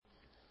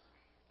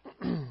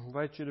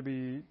invite you to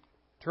be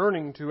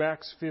turning to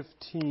Acts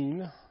 15.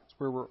 That's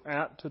where we're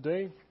at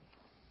today.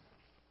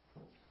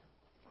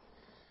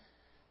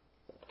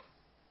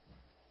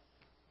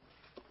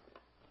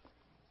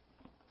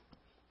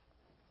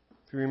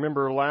 If you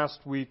remember last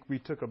week, we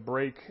took a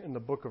break in the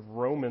book of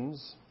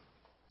Romans.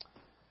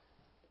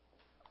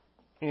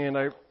 And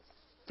I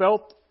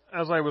felt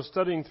as I was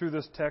studying through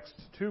this text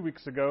 2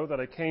 weeks ago that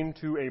I came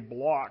to a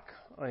block.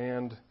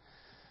 And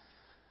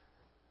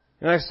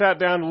I sat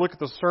down to look at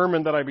the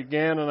sermon that I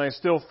began, and I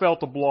still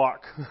felt a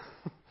block.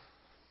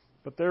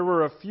 But there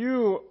were a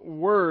few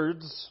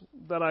words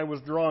that I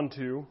was drawn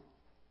to.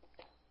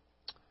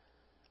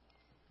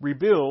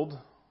 Rebuild,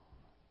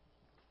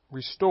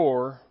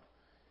 restore,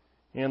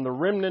 and the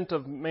remnant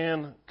of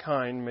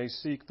mankind may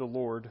seek the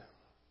Lord.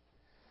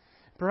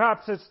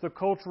 Perhaps it's the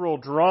cultural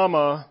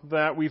drama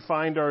that we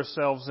find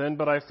ourselves in,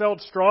 but I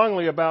felt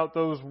strongly about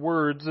those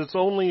words. It's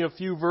only a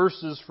few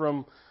verses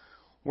from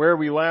where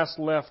we last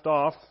left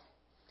off.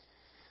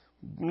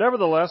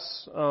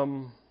 Nevertheless,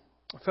 I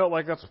felt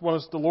like that's what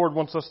the Lord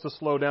wants us to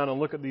slow down and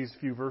look at these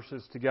few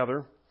verses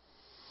together.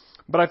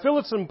 But I feel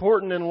it's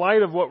important in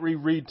light of what we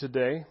read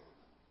today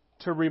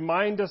to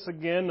remind us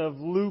again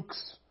of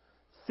Luke's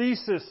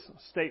thesis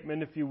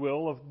statement, if you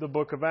will, of the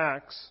book of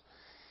Acts.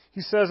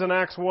 He says in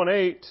Acts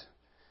 1:8,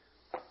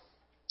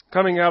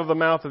 coming out of the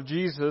mouth of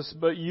Jesus,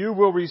 "But you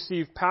will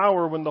receive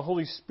power when the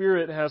Holy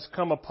Spirit has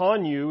come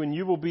upon you, and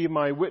you will be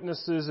my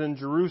witnesses in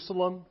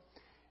Jerusalem,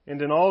 and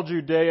in all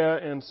Judea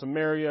and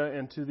Samaria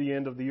and to the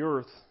end of the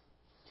earth."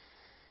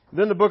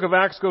 Then the book of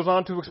Acts goes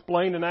on to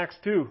explain in Acts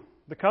 2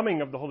 the coming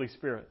of the Holy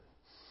Spirit.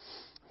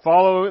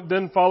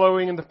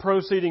 Following in the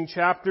preceding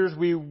chapters,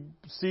 we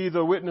see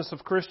the witness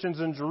of Christians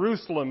in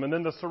Jerusalem, and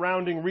then the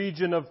surrounding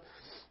region of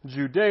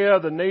Judea,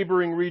 the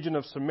neighboring region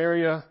of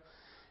Samaria,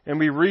 and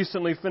we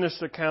recently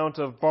finished account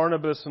of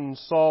Barnabas and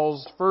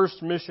Saul's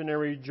first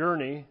missionary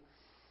journey,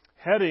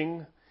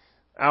 heading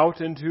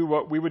out into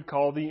what we would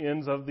call the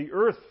ends of the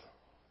earth.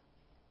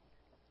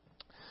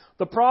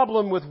 The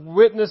problem with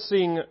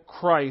witnessing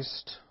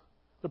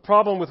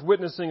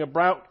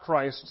about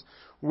Christ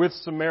with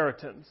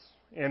Samaritans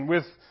and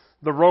with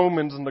the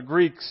Romans and the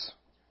Greeks,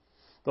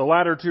 the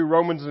latter two,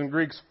 Romans and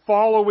Greeks,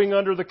 following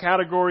under the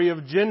category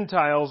of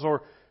Gentiles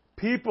or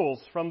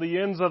peoples from the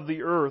ends of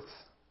the earth,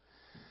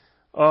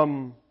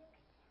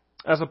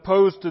 as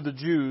opposed to the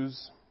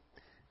Jews,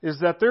 is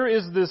that there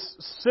is this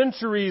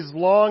centuries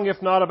long,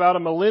 if not about a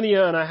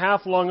millennia and a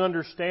half long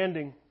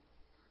understanding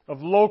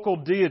of local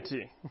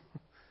deity.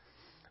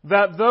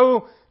 That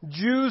though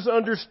Jews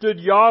understood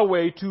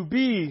Yahweh to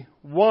be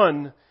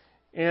one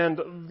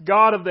and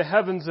God of the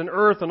heavens and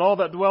earth and all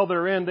that dwell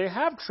therein, they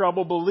have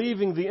trouble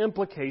believing the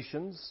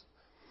implications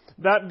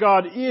that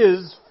God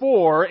is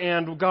for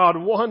and God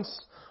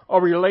wants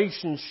a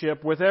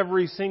relationship with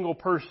every single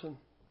person,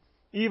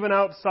 even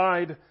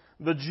outside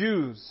the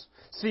Jews.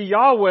 See,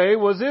 Yahweh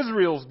was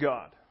Israel's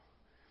God.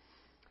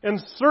 And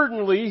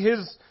certainly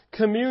His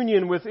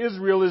communion with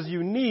Israel is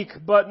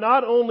unique, but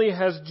not only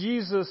has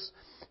Jesus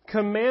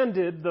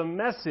commanded the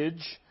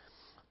message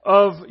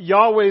of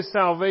Yahweh's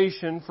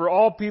salvation for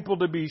all people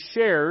to be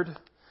shared,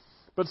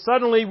 but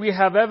suddenly we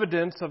have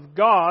evidence of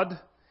God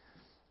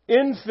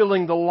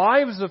infilling the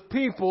lives of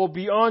people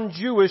beyond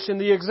Jewish in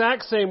the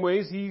exact same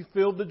ways He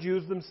filled the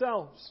Jews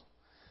themselves.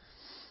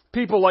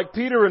 People like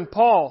Peter and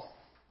Paul.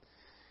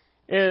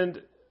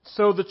 And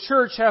so the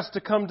church has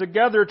to come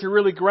together to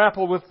really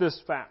grapple with this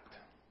fact.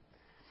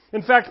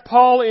 In fact,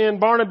 Paul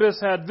and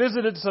Barnabas had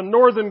visited some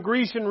northern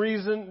Grecian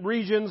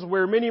regions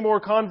where many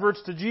more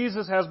converts to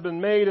Jesus has been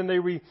made, and they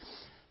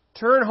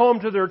returned home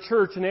to their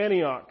church in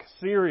Antioch,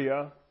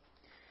 Syria.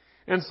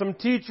 And some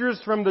teachers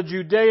from the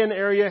Judean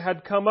area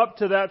had come up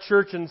to that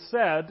church and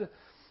said,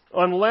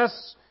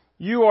 "Unless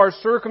you are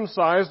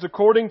circumcised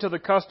according to the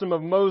custom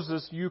of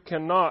Moses, you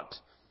cannot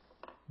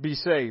be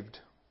saved."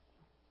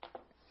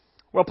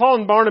 Well, Paul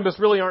and Barnabas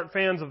really aren't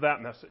fans of that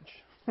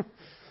message.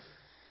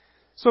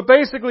 So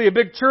basically, a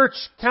big church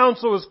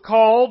council is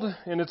called,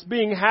 and it's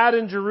being had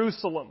in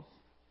Jerusalem.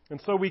 And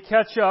so we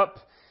catch up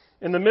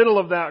in the middle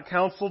of that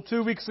council.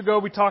 2 weeks ago,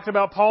 we talked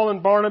about Paul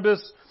and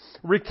Barnabas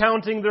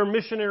recounting their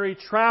missionary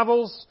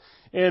travels,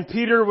 and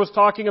Peter was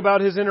talking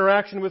about his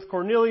interaction with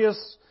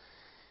Cornelius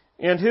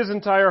and his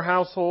entire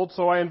household.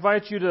 So I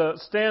invite you to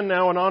stand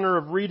now in honor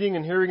of reading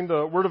and hearing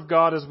the Word of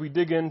God as we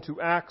dig into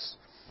Acts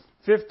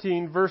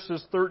 15,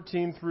 verses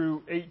 13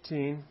 through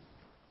 18.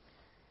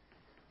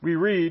 We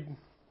read,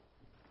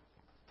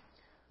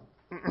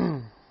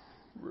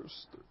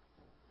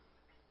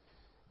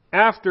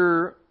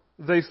 "After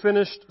they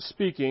finished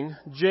speaking,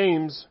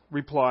 James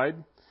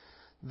replied,"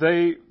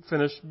 they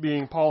finished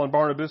being Paul and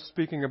Barnabas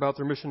speaking about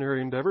their missionary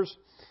endeavors.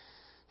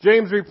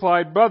 James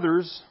replied,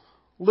 "Brothers,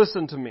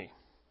 listen to me.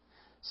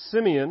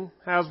 Simeon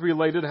has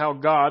related how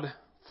God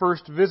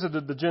first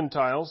visited the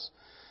Gentiles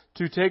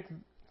to take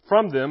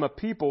from them a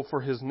people for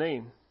His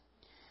name.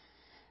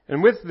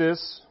 And with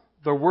this,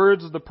 the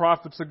words of the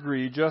prophets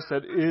agree, just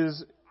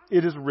as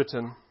it is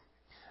written,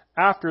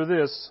 'After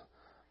this,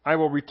 I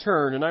will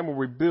return and I will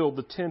rebuild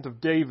the tent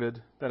of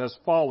David that has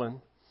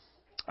fallen,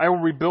 I will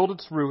rebuild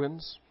its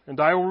ruins, and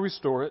I will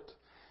restore it,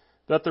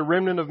 that the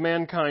remnant of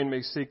mankind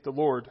may seek the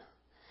Lord.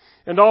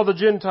 And all the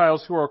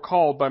Gentiles who are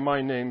called by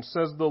my name,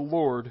 says the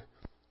Lord,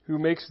 who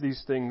makes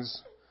these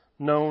things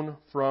known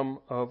from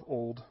of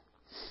old.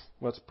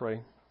 Let's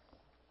pray.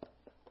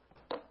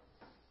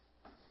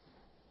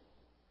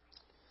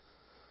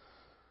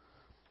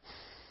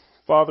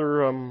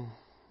 Father,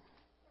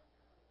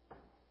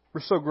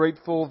 we're so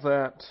grateful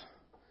that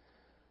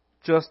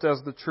just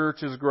as the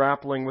church is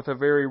grappling with a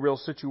very real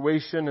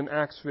situation in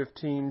Acts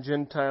 15,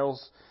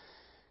 Gentiles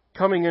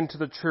coming into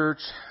the church,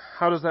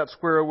 how does that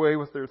square away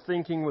with their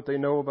thinking, what they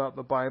know about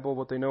the Bible,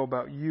 what they know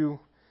about you?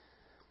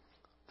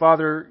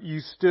 Father, you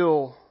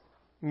still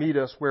meet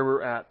us where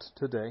we're at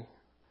today.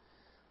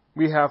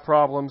 We have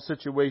problems,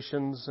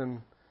 situations,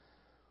 and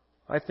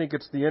I think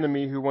it's the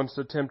enemy who wants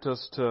to tempt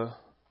us to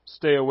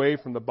stay away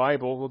from the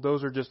Bible. Well,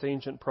 those are just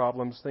ancient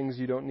problems, things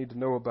you don't need to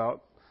know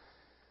about.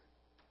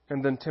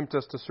 And then tempt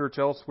us to search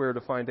elsewhere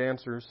to find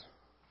answers.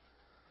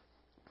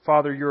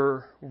 Father,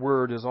 your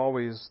word is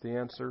always the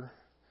answer.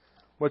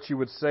 What you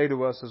would say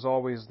to us is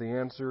always the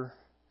answer.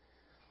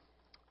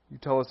 You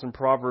tell us in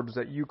Proverbs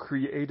that you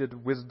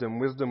created wisdom.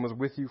 Wisdom was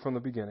with you from the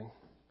beginning.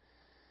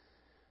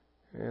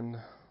 And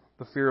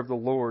the fear of the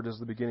Lord is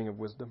the beginning of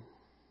wisdom.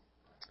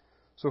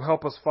 So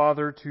help us,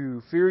 Father,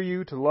 to fear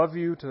you, to love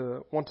you,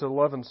 to want to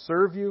love and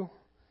serve you.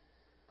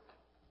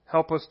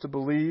 Help us to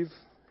believe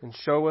and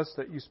show us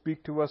that you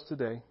speak to us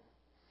today.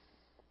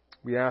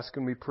 We ask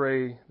and we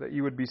pray that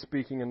you would be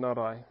speaking and not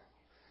I.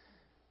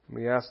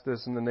 We ask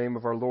this in the name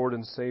of our Lord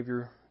and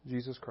Savior,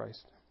 Jesus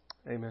Christ.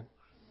 Amen.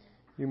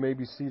 You may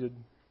be seated.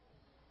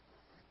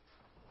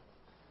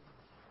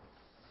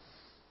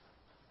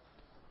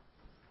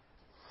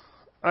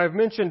 I've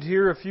mentioned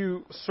here a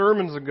few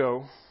sermons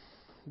ago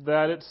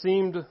that it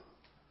seemed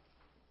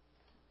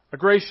a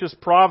gracious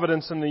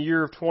providence in the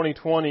year of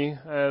 2020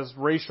 as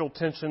racial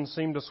tensions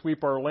seemed to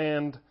sweep our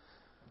land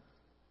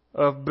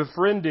of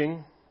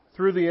befriending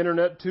through the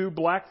internet two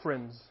black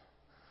friends.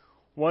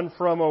 One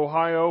from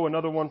Ohio,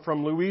 another one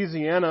from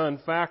Louisiana. In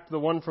fact, the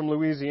one from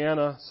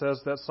Louisiana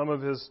says that some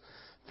of his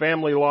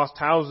family lost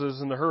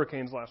houses in the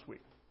hurricanes last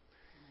week.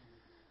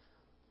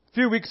 A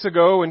few weeks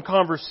ago in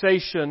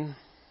conversation,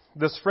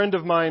 this friend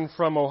of mine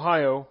from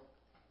Ohio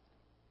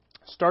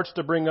starts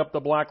to bring up the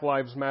Black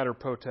Lives Matter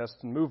protest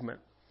and movement.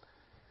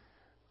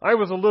 I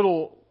was a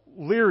little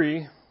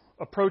leery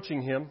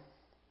approaching him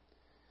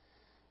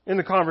in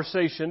the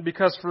conversation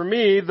because for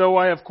me, though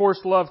I of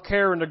course love,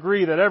 care, and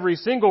agree that every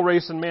single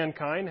race in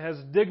mankind has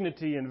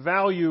dignity and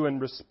value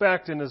and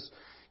respect and is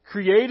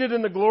created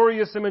in the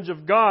glorious image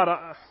of God,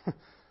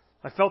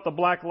 I felt the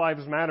Black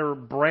Lives Matter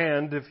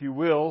brand, if you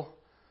will,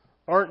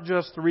 aren't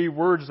just three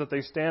words that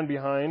they stand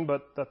behind,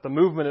 but that the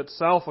movement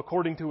itself,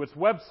 according to its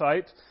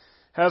website,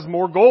 has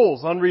more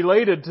goals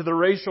unrelated to the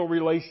racial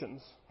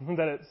relations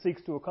that it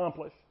seeks to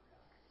accomplish.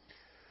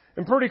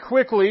 And pretty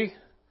quickly,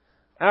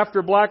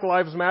 after Black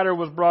Lives Matter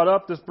was brought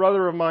up, this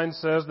brother of mine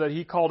says that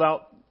he called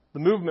out the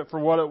movement for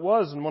what it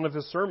was in one of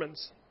his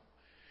sermons.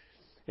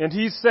 And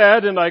he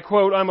said, and I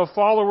quote, "I'm a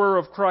follower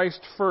of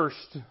Christ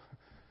first.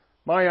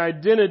 My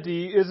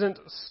identity isn't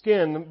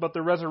skin, but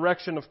the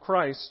resurrection of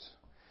Christ."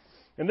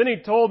 And then he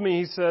told me,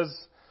 he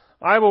says,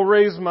 "I will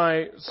raise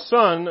my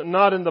son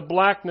not in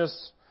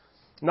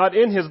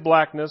his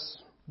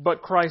blackness,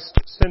 but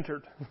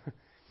Christ-centered."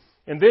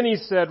 And then he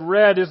said,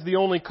 "Red is the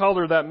only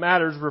color that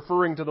matters,"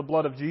 referring to the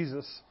blood of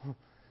Jesus.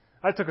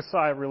 I took a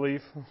sigh of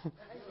relief.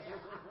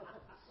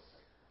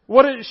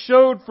 What it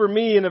showed for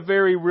me in a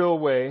very real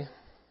way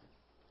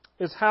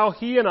is how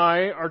he and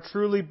I are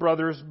truly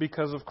brothers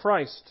because of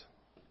Christ.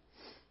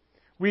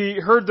 We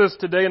heard this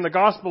today in the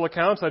gospel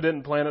accounts. I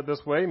didn't plan it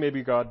this way.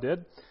 Maybe God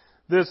did.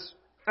 This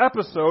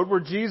episode where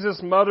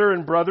Jesus' mother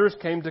and brothers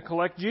came to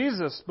collect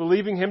Jesus,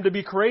 believing him to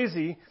be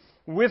crazy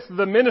with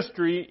the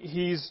ministry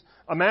he's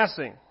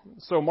amassing.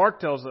 So Mark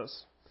tells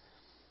us.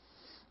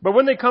 But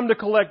when they come to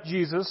collect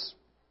Jesus,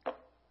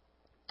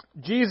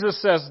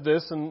 Jesus says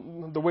this,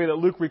 and the way that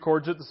Luke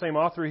records it, the same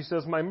author, he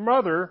says, "My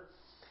mother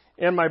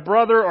and my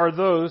brother are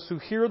those who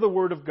hear the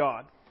word of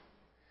God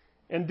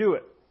and do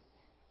it."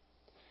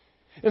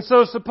 And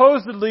so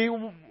supposedly,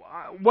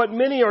 what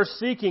many are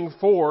seeking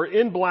for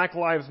in Black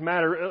Lives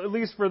Matter, at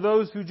least for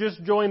those who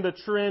just joined the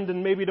trend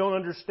and maybe don't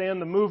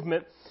understand the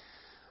movement,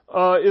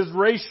 is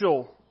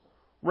racial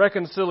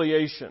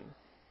reconciliation.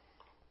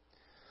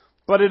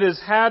 But it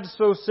is had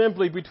so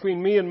simply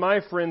between me and my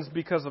friends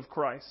because of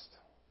Christ.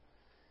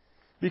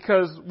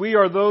 Because we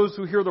are those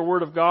who hear the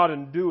Word of God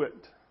and do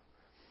it.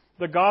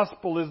 The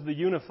gospel is the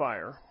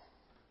unifier.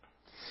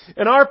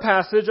 In our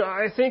passage,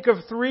 I think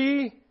of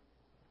three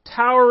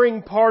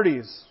towering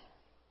parties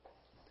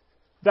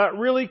that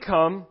really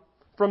come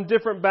from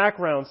different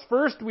backgrounds.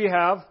 First, we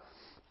have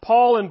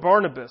Paul and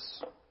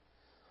Barnabas.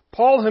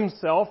 Paul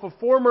himself, a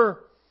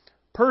former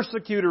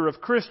persecutor of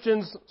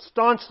Christians,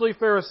 staunchly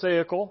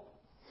Pharisaical.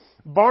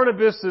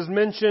 Barnabas is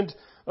mentioned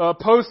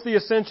post the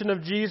ascension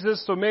of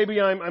Jesus, so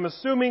maybe I'm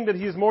assuming that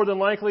he's more than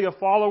likely a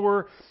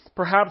follower,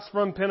 perhaps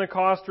from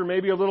Pentecost or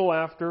maybe a little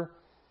after.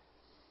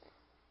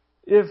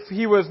 If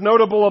he was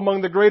notable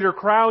among the greater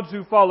crowds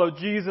who followed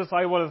Jesus,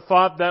 I would have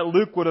thought that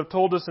Luke would have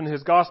told us in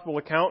his gospel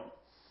account.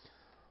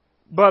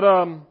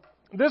 But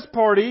this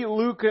party,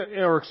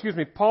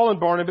 Paul and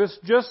Barnabas,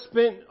 just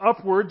spent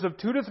upwards of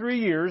 2 to 3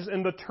 years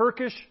in the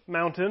Turkish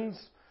mountains,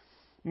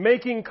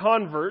 making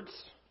converts,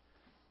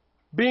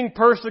 being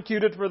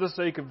persecuted for the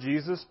sake of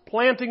Jesus,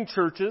 planting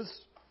churches,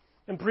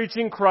 and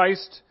preaching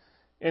Christ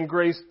and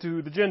grace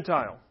to the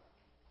Gentile.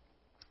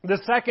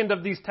 The second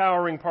of these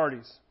towering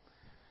parties,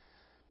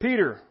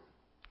 Peter.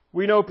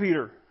 We know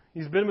Peter.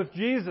 He's been with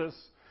Jesus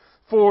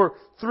for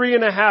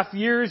 3.5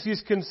 years. He's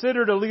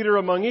considered a leader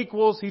among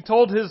equals. He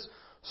told his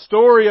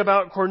story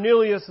about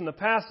Cornelius in the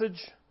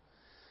passage,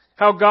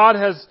 how God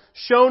has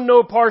shown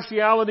no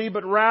partiality,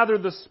 but rather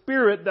the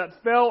Spirit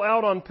that fell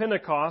out on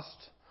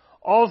Pentecost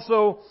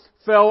also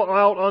fell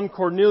out on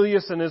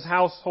Cornelius and his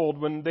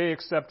household when they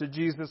accepted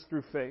Jesus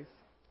through faith.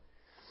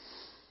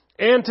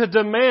 And to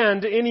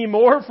demand any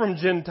more from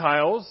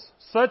Gentiles,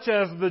 such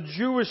as the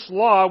Jewish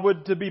law,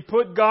 would to be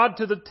put God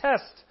to the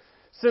test,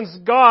 since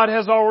God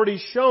has already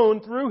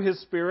shown through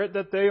His Spirit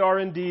that they are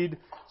indeed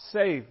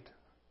saved.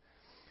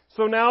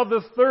 So now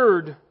the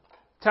third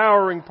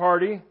towering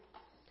party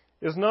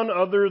is none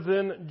other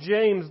than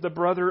James, the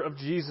brother of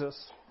Jesus.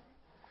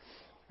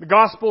 The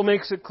Gospel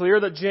makes it clear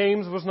that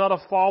James was not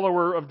a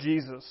follower of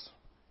Jesus.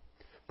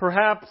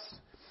 Perhaps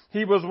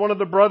he was one of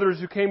the brothers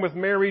who came with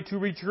Mary to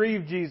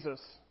retrieve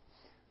Jesus.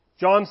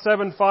 John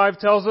 7:5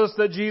 tells us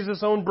that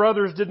Jesus' own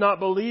brothers did not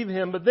believe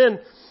him, but then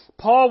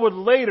Paul would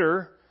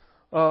later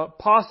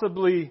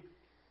possibly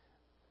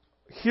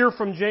hear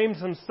from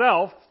James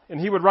himself, and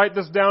he would write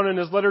this down in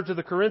his letter to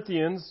the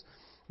Corinthians,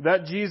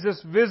 that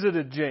Jesus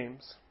visited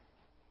James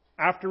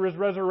after his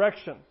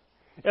resurrection.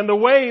 And the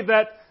way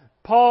that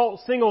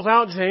Paul singles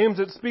out James,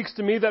 it speaks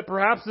to me that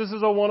perhaps this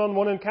is a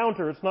one-on-one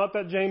encounter. It's not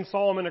that James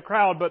saw him in a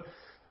crowd, but,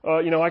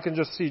 I can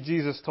just see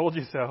Jesus told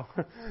you so.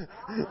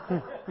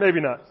 Maybe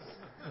not.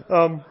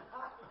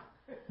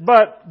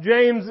 But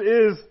James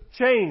is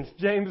changed.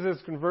 James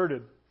is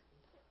converted.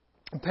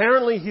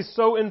 Apparently he's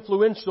so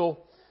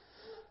influential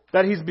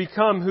that he's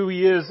become who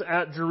he is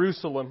at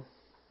Jerusalem.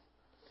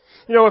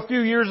 A few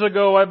years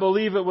ago, I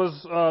believe it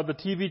was the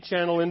TV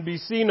channel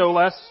NBC, no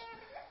less,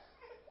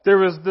 there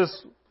was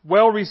this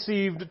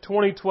well-received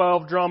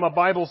 2012 drama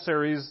Bible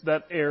series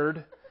that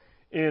aired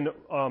in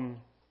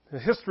the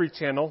History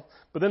Channel.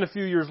 But then a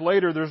few years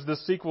later, there's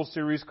this sequel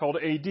series called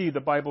AD,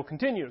 The Bible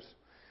Continues.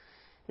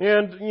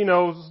 And,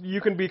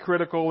 you can be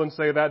critical and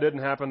say that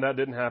didn't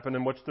happen,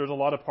 in which there's a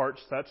lot of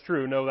parts. That's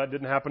true. No, that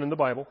didn't happen in the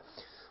Bible.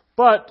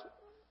 But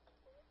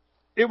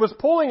it was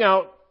pulling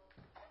out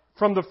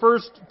from the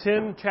first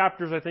 10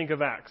 chapters, I think,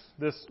 of Acts.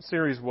 This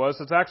series was.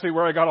 It's actually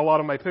where I got a lot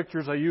of my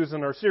pictures I use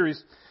in our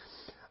series.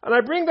 And I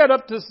bring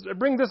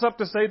this up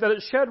to say that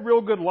it shed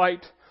real good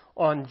light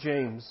on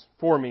James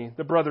for me,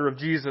 the brother of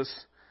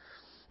Jesus.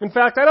 In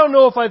fact, I don't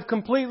know if I've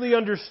completely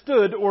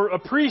understood or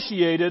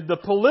appreciated the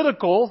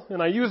political,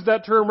 and I use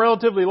that term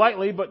relatively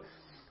lightly, but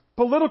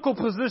political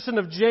position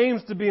of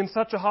James to be in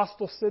such a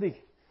hostile city,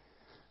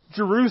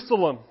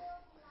 Jerusalem.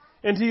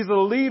 And he's a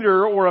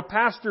leader or a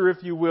pastor,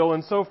 if you will.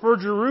 And so for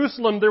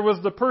Jerusalem, there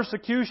was the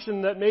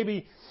persecution that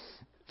maybe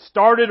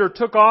started or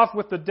took off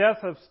with the death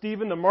of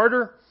Stephen the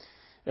martyr.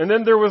 And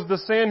then there was the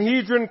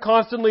Sanhedrin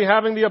constantly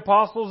having the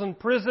apostles in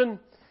prison.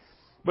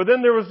 But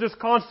then there was just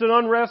constant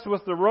unrest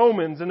with the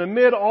Romans. And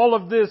amid all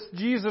of this,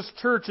 Jesus'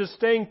 church is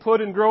staying put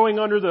and growing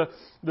under the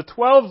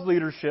 12's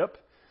leadership.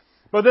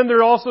 But then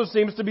there also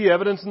seems to be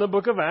evidence in the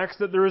book of Acts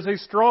that there is a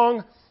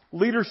strong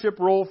leadership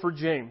role for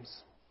James.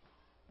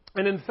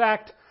 And in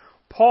fact,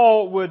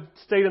 Paul would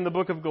state in the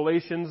book of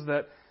Galatians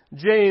that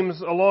James,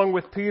 along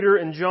with Peter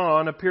and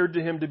John, appeared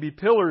to him to be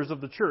pillars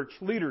of the church,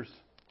 leaders.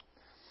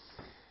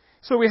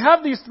 So we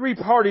have these three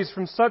parties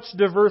from such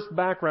diverse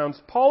backgrounds,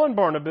 Paul and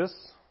Barnabas,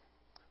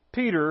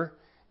 Peter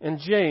and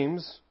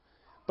James,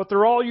 but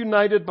they're all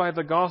united by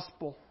the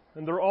gospel,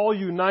 and they're all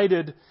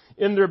united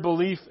in their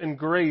belief in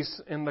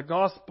grace, and the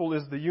gospel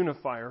is the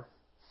unifier.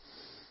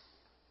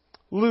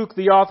 Luke,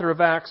 the author of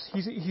Acts,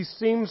 he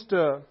seems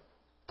to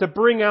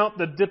bring out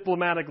the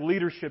diplomatic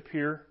leadership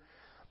here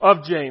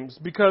of James,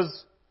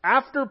 because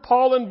after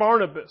Paul and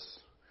Barnabas,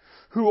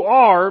 who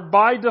are,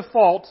 by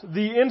default,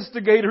 the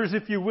instigators,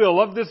 if you will,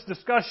 of this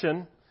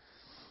discussion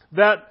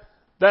that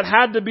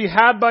had to be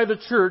had by the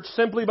church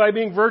simply by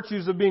being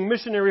virtues of being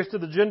missionaries to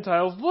the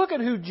Gentiles, look at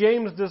who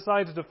James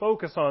decides to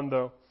focus on,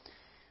 though.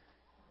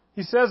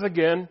 He says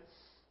again,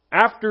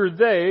 after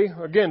they,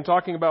 again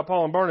talking about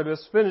Paul and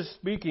Barnabas, finished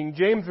speaking,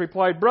 James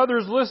replied,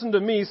 "Brothers, listen to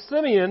me.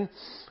 Simeon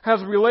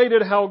has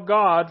related how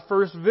God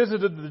first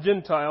visited the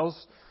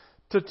Gentiles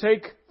to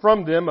take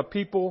from them a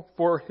people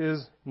for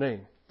His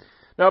name."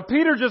 Now,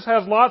 Peter just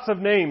has lots of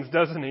names,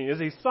 doesn't he? Is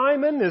he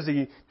Simon? Is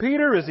he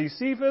Peter? Is he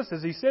Cephas?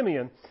 Is he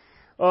Simeon?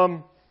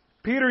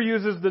 Peter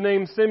uses the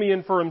name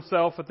Simeon for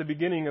himself at the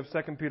beginning of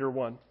 2 Peter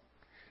 1.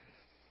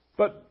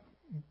 But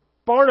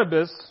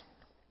Barnabas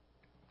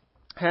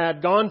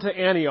had gone to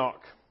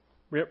Antioch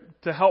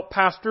to help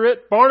pastor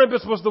it.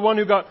 Barnabas was the one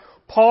who got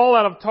Paul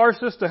out of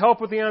Tarsus to help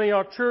with the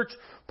Antioch church.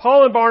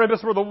 Paul and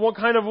Barnabas were the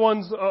kind of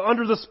ones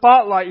under the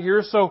spotlight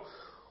here, so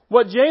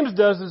what James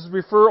does is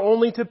refer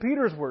only to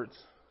Peter's words.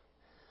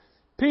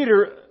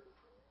 Peter,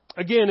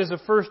 again, is a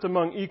first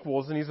among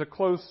equals, and he's a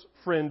close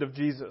friend of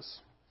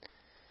Jesus.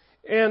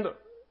 And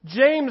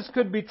James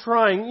could be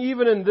trying,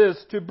 even in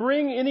this, to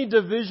bring any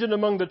division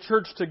among the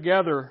church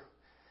together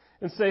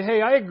and say,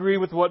 hey, I agree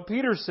with what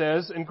Peter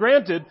says. And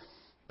granted,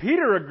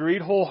 Peter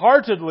agreed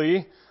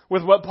wholeheartedly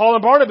with what Paul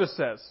and Barnabas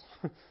says.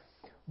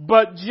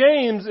 But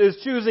James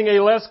is choosing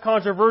a less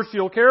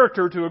controversial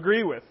character to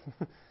agree with.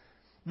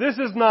 This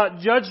is not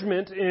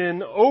judgment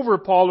in over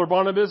Paul or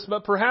Barnabas,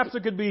 but perhaps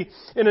it could be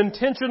an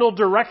intentional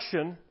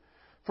direction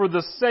for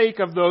the sake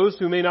of those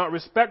who may not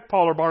respect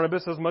Paul or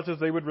Barnabas as much as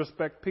they would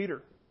respect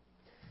Peter.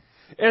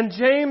 And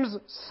James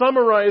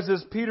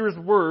summarizes Peter's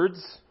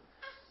words,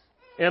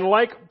 and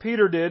like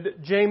Peter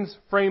did, James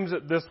frames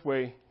it this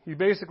way. He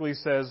basically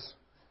says,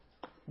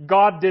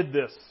 God did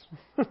this.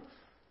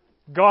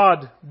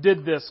 God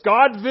did this.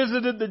 God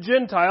visited the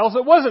Gentiles.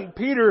 It wasn't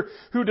Peter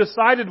who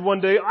decided one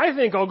day, I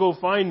think I'll go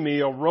find me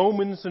a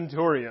Roman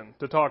centurion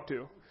to talk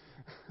to.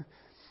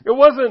 It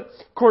wasn't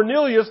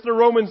Cornelius, the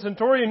Roman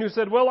centurion, who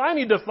said, well, I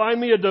need to find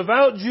me a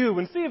devout Jew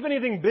and see if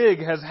anything big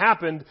has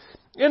happened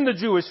in the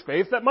Jewish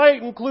faith that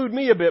might include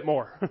me a bit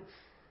more.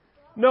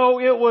 No,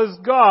 it was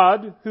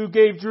God who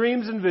gave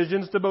dreams and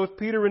visions to both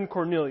Peter and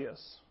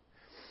Cornelius.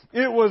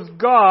 It was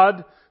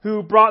God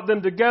who brought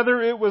them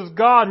together. It was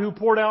God who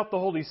poured out the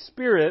Holy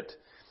Spirit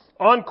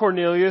on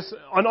Cornelius.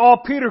 And all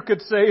Peter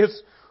could say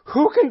is,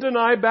 who can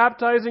deny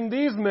baptizing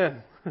these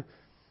men?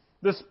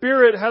 The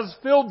Spirit has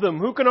filled them.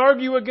 Who can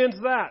argue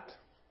against that?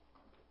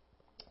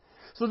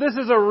 So this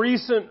is a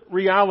recent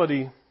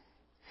reality.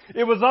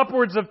 It was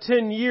upwards of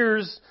 10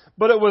 years,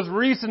 but it was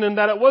recent in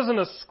that it wasn't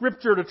a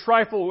scripture to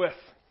trifle with.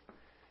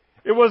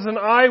 It was an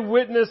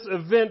eyewitness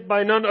event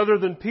by none other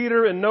than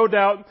Peter, and no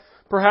doubt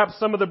perhaps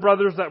some of the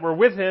brothers that were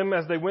with him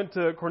as they went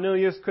to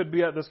Cornelius could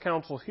be at this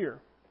council here.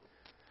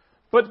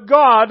 But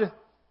God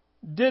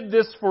did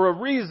this for a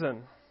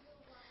reason.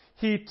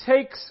 He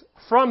takes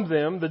from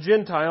them, the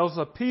Gentiles,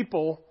 a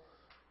people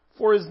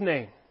for His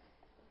name.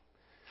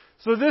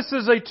 So this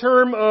is a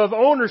term of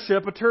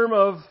ownership, a term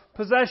of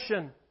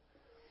possession.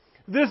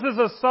 This is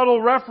a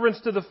subtle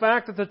reference to the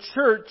fact that the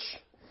church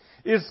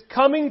is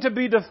coming to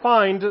be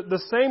defined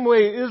the same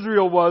way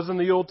Israel was in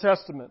the Old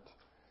Testament.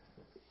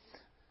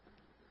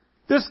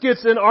 This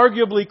gets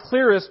inarguably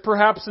clearest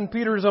perhaps in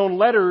Peter's own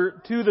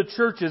letter to the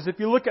churches. If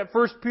you look at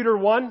 1 Peter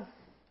 1,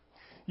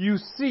 you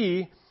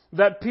see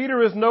that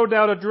Peter is no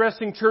doubt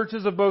addressing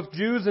churches of both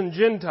Jews and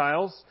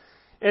Gentiles.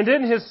 And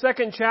in his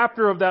second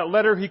chapter of that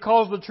letter, he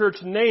calls the church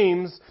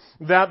names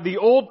that the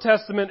Old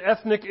Testament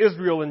ethnic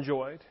Israel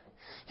enjoyed.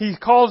 He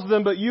calls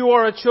them, but you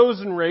are a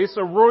chosen race,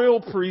 a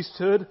royal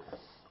priesthood,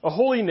 a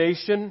holy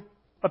nation,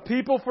 a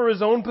people for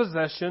His own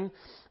possession,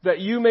 that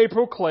you may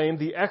proclaim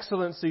the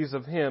excellencies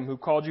of Him who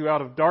called you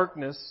out of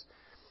darkness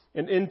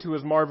and into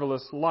His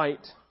marvelous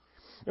light.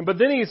 But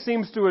then he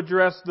seems to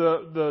address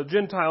the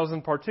Gentiles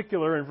in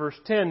particular in verse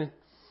 10. He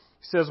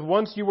says,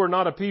 once you were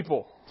not a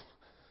people,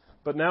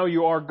 but now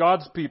you are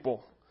God's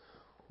people.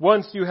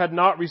 Once you had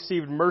not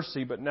received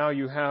mercy, but now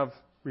you have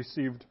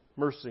received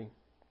mercy.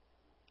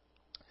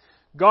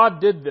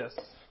 God did this.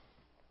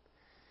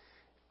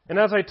 And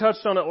as I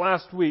touched on it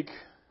last week,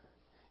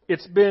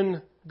 it's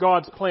been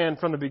God's plan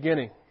from the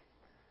beginning.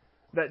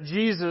 That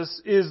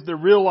Jesus is the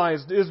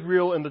realized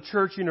Israel and the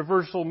church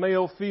universal,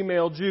 male,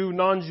 female, Jew,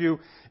 non-Jew.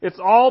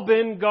 It's all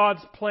been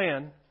God's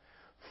plan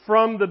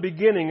from the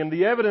beginning. And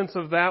the evidence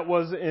of that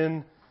was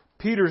in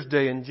Peter's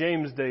day and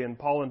James' day and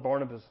Paul and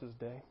Barnabas'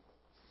 day.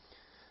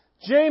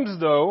 James,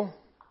 though,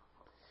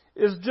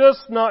 is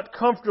just not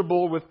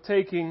comfortable with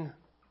taking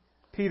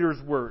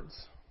Peter's words.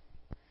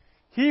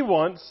 He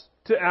wants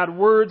to add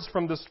words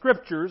from the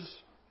Scriptures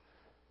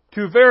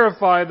to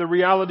verify the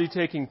reality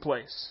taking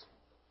place.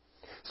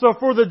 So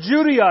for the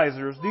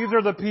Judaizers, these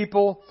are the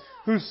people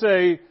who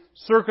say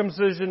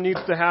circumcision needs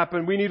to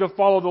happen, we need to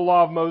follow the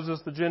law of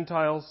Moses, the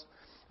Gentiles.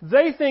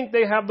 They think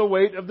they have the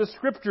weight of the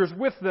Scriptures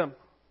with them.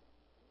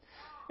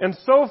 And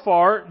so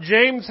far,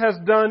 James has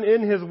done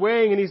in his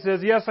weighing, and he says,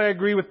 yes, I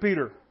agree with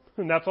Peter.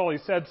 And that's all he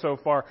said so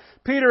far.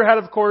 Peter had,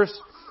 of course,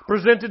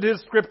 presented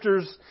his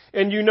Scriptures,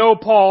 and you know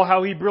Paul,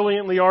 how he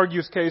brilliantly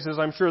argues cases.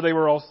 I'm sure they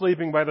were all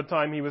sleeping by the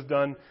time he was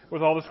done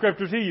with all the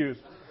Scriptures he used.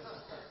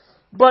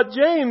 But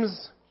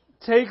James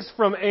takes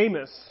from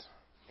Amos.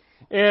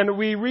 And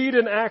we read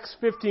in Acts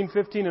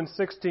 15 and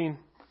 16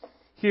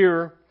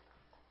 here,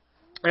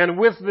 and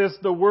with this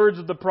the words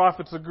of the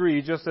prophets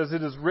agree, just as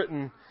it is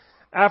written,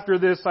 after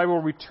this I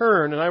will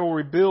return, and I will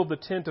rebuild the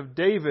tent of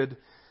David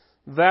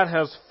that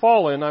has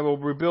fallen. I will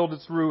rebuild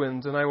its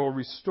ruins, and I will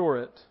restore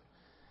it.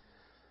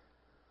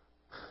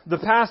 The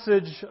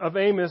passage of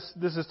Amos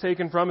this is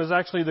taken from is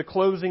actually the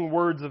closing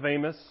words of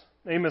Amos.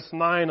 Amos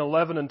 9,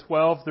 11, and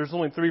 12. There's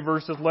only 3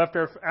 verses left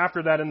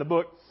after that in the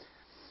book.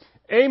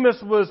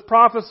 Amos was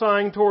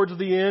prophesying towards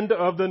the end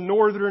of the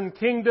northern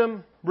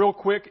kingdom. Real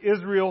quick,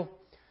 Israel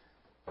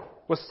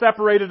was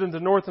separated into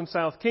north and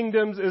south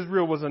kingdoms.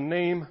 Israel was a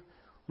name.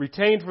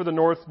 retained for the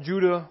north.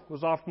 Judah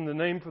was often the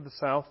name for the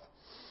south.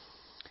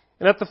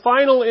 And at the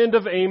final end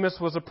of Amos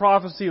was a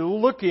prophecy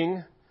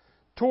looking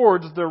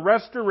towards the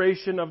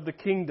restoration of the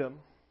kingdom.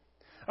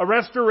 A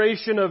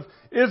restoration of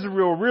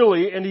Israel,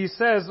 really. And he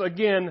says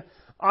again,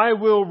 I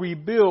will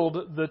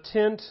rebuild the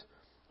tent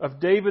of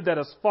David that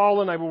has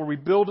fallen. I will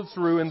rebuild its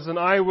ruins, and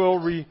I will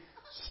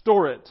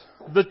restore it.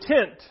 The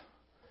tent,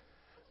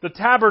 the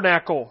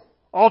tabernacle,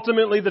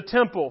 ultimately the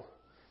temple,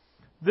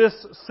 this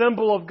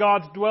symbol of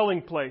God's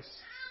dwelling place,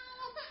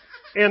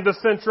 and the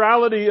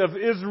centrality of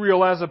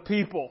Israel as a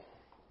people.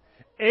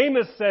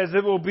 Amos says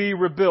it will be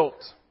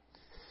rebuilt.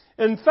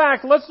 In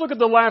fact, let's look at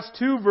the last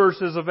two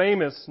verses of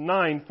Amos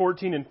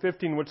 9:14 and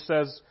 15, which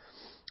says,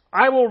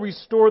 I will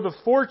restore the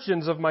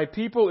fortunes of my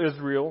people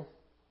Israel,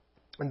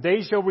 and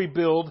they shall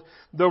rebuild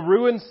the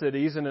ruined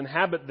cities and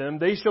inhabit them.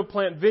 They shall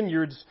plant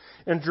vineyards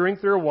and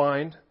drink their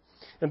wine,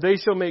 and they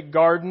shall make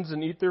gardens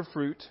and eat their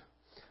fruit.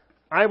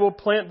 I will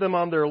plant them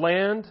on their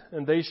land,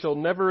 and they shall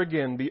never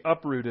again be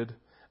uprooted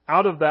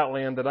out of that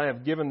land that I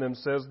have given them,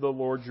 says the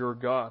Lord your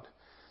God.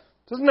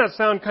 Doesn't that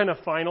sound kind of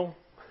final?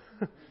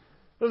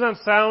 Doesn't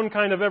that sound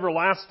kind of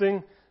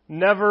everlasting?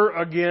 Never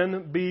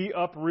again be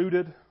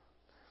uprooted.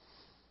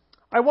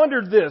 I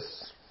wondered this,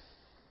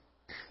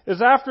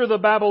 is after the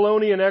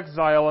Babylonian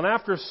exile and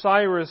after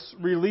Cyrus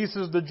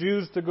releases the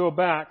Jews to go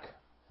back,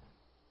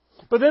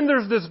 but then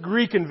there's this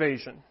Greek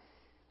invasion.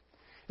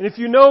 And if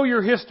you know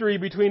your history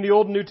between the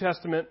Old and New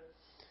Testament,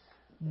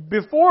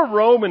 before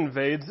Rome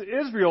invades,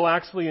 Israel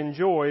actually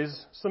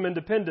enjoys some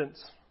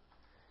independence.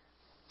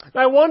 And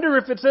I wonder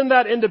if it's in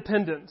that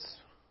independence,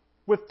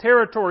 with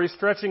territory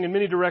stretching in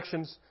many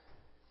directions,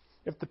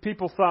 if the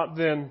people thought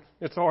then,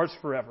 it's ours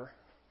forever.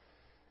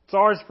 It's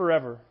ours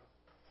forever.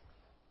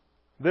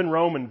 Then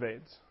Rome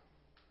invades.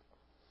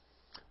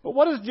 But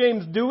what is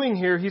James doing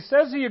here? He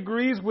says he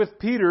agrees with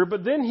Peter,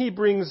 but then he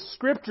brings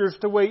scriptures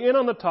to weigh in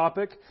on the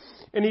topic,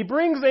 and he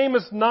brings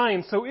Amos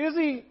 9. So is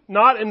he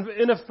not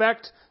in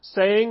effect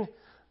saying,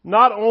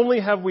 not only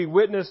have we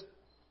witnessed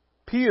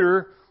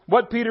Peter,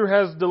 what Peter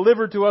has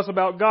delivered to us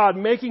about God,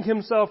 making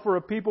himself for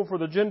a people for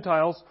the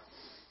Gentiles,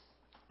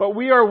 but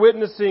we are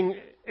witnessing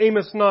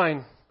Amos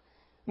 9.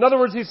 In other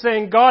words, he's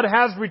saying God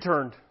has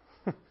returned.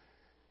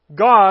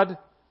 God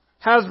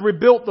has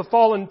rebuilt the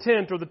fallen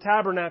tent or the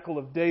tabernacle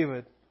of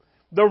David.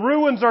 The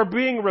ruins are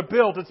being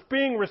rebuilt. It's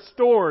being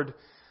restored.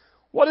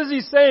 What is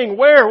he saying?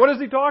 Where? What is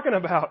he talking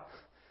about?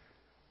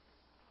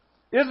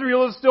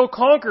 Israel is still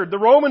conquered. The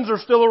Romans are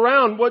still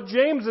around. What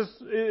James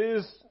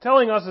is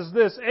telling us is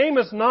this.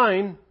 Amos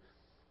 9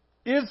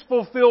 is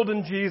fulfilled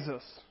in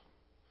Jesus.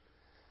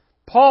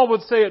 Paul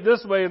would say it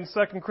this way in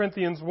 2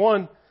 Corinthians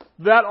 1,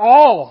 that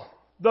all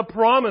the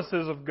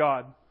promises of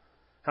God,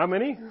 how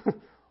many?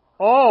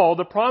 All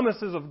the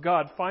promises of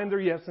God find their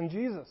yes in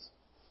Jesus.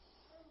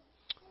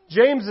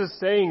 James is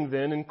saying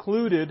then,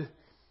 included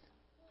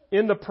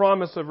in the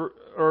promise of,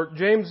 or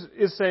James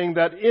is saying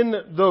that in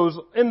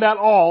that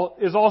all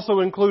is also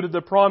included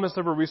the promise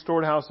of a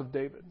restored house of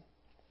David.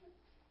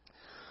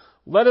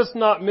 Let us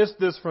not miss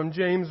this from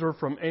James or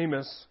from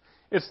Amos.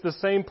 It's the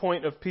same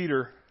point of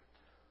Peter.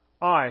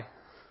 I,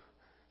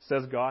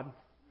 says God,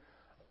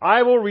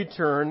 I will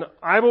return.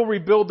 I will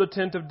rebuild the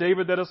tent of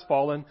David that has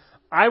fallen.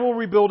 I will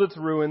rebuild its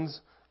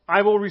ruins.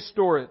 I will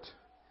restore it.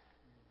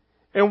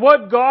 And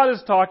what God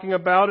is talking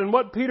about, and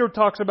what Peter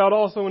talks about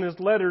also in his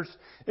letters,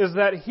 is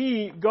that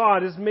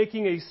God, is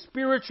making a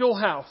spiritual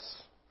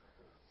house.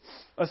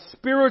 A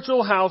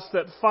spiritual house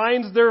that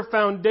finds their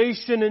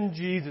foundation in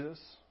Jesus.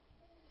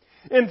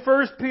 In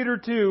 1 Peter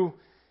 2,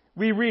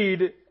 we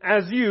read,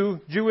 as you,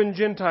 Jew and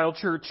Gentile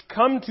church,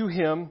 come to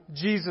Him,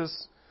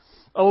 Jesus,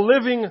 a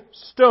living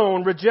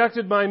stone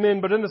rejected by men,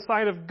 but in the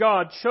sight of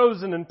God,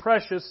 chosen and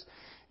precious,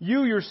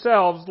 you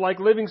yourselves, like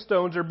living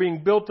stones, are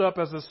being built up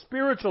as a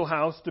spiritual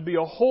house to be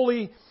a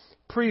holy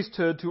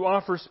priesthood, to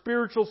offer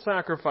spiritual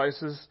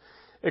sacrifices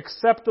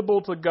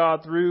acceptable to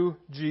God through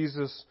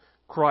Jesus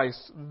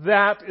Christ.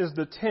 That is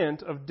the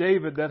tent of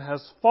David that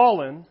has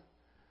fallen,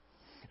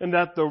 and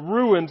that the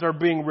ruins are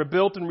being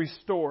rebuilt and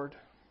restored.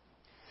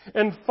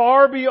 And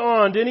far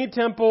beyond any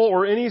temple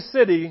or any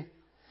city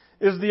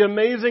is the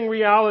amazing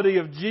reality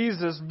of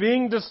Jesus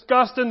being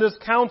discussed in this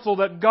council,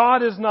 that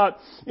God is not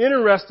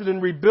interested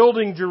in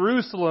rebuilding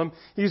Jerusalem.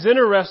 He's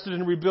interested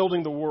in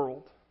rebuilding the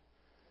world.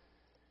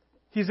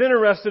 He's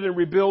interested in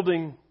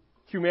rebuilding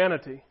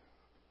humanity.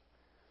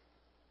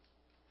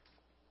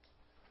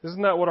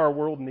 Isn't that what our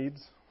world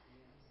needs?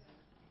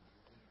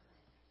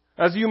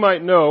 As you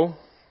might know,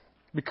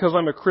 because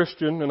I'm a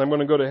Christian and I'm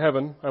going to go to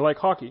heaven, I like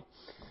hockey.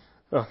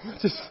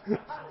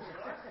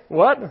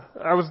 What?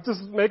 I was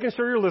just making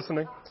sure you're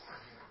listening.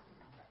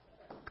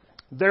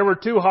 There were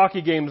 2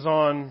 hockey games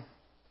on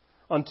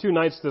 2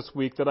 nights this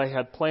week that I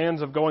had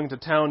plans of going to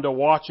town to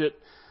watch it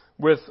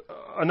with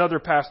another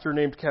pastor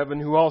named Kevin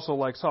who also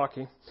likes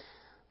hockey.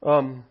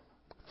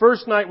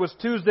 First night was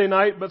Tuesday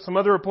night, but some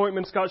other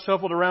appointments got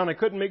shuffled around. I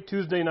couldn't make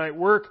Tuesday night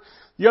work.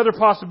 The other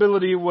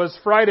possibility was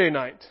Friday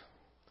night.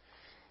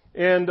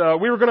 And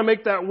we were going to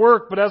make that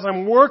work, but as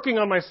I'm working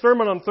on my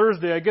sermon on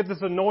Thursday, I get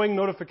this annoying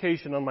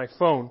notification on my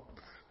phone.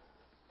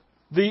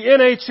 The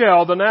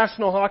NHL, the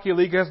National Hockey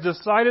League, has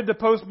decided to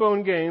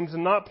postpone games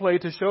and not play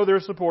to show their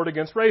support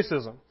against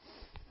racism.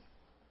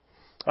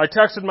 I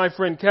texted my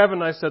friend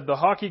Kevin, I said, the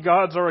hockey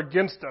gods are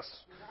against us.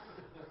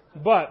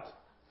 But,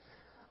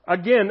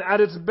 again,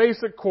 at its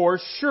basic core,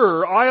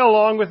 sure, I,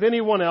 along with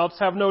anyone else,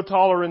 have no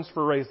tolerance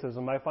for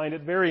racism. I find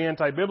it very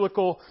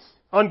anti-biblical,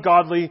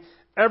 ungodly.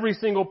 Every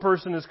single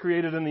person is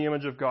created in the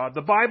image of God.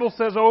 The Bible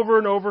says over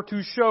and over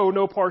to show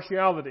no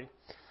partiality.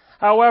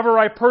 However,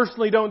 I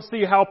personally don't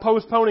see how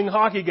postponing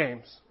hockey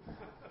games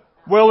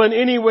will in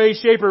any way,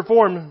 shape, or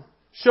form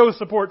show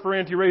support for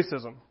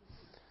anti-racism.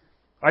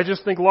 I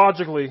just think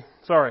logically,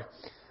 sorry.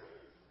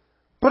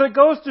 But it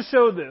goes to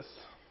show this.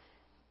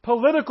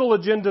 Political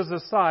agendas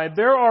aside,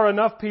 there are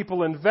enough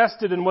people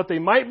invested in what they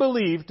might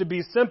believe to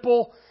be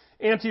simple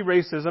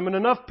anti-racism and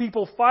enough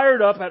people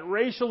fired up at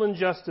racial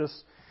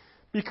injustice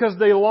because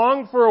they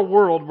long for a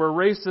world where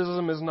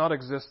racism is not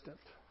existent.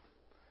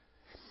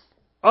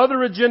 Other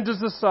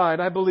agendas aside,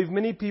 I believe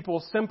many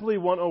people simply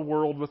want a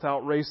world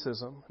without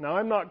racism. Now,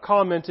 I'm not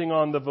commenting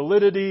on the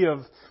validity of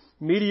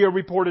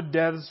media-reported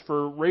deaths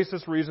for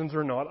racist reasons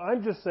or not.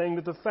 I'm just saying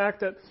that the fact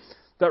that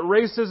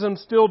racism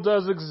still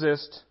does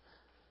exist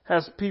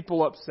has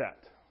people upset.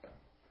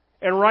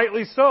 And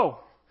rightly so.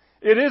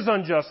 It is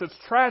unjust. It's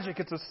tragic.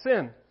 It's a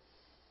sin.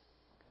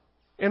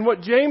 And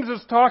what James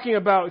is talking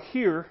about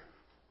here,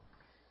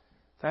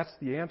 that's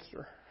the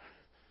answer.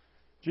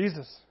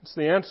 Jesus, it's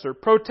the answer.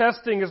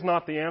 Protesting is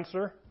not the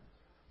answer.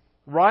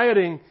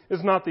 Rioting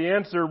is not the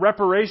answer.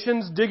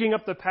 Reparations, digging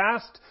up the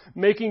past,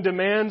 making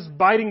demands,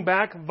 biting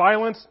back,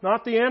 violence,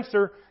 not the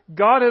answer.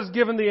 God has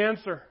given the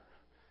answer.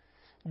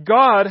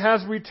 God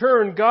has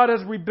returned. God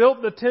has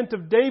rebuilt the tent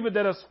of David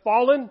that has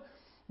fallen.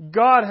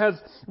 God has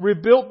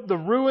rebuilt the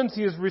ruins.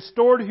 He has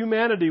restored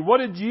humanity. What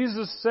did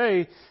Jesus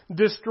say?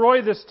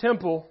 Destroy this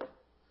temple,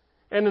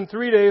 and in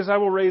 3 days I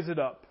will raise it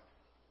up.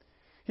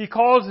 He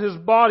calls His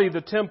body the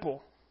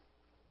temple.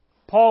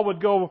 Paul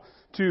would go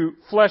to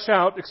flesh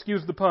out,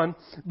 excuse the pun,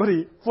 but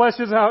he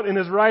fleshes out in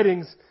his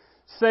writings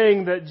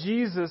saying that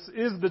Jesus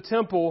is the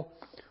temple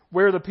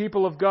where the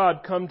people of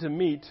God come to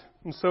meet.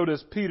 And so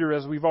does Peter,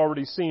 as we've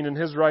already seen in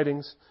his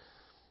writings.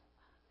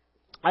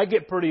 I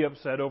get pretty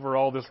upset over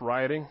all this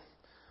rioting.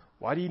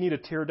 Why do you need to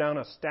tear down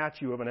a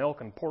statue of an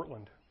elk in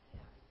Portland?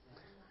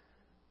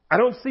 I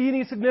don't see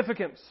any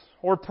significance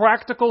or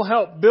practical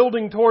help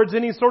building towards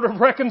any sort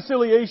of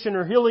reconciliation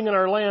or healing in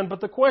our land.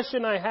 But the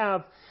question I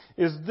have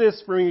is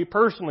this for me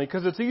personally,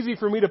 because it's easy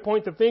for me to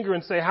point the finger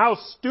and say, how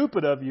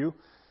stupid of you.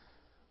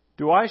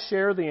 Do I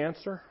share the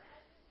answer?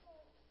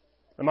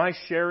 Am I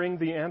sharing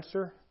the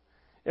answer?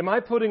 Am I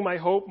putting my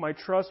hope, my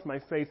trust, my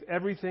faith,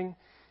 everything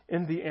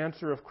in the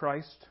answer of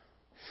Christ?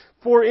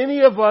 For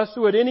any of us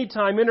who at any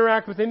time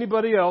interact with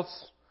anybody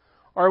else,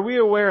 are we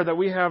aware that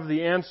we have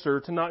the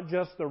answer to not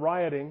just the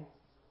rioting,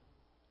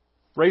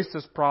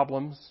 racist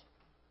problems,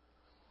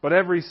 but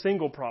every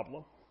single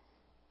problem?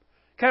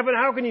 Kevin,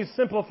 how can you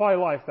simplify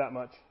life that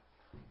much?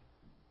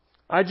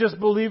 I just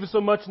believe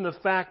so much in the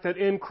fact that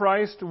in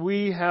Christ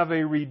we have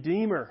a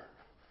Redeemer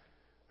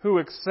who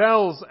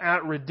excels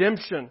at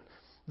redemption.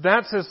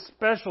 That's His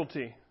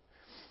specialty,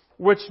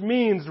 which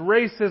means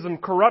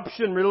racism,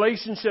 corruption,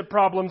 relationship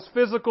problems,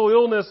 physical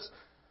illness.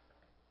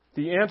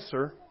 The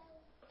answer,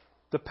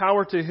 the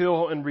power to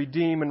heal and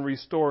redeem and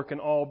restore, can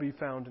all be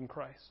found in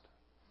Christ.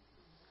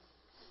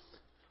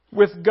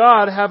 With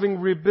God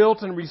having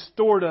rebuilt and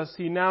restored us,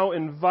 He now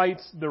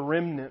invites the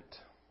remnant.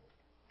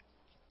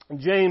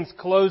 James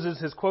closes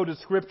his quoted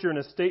scripture and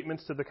his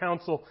statements to the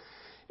council,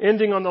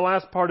 ending on the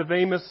last part of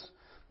Amos.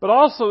 But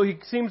also he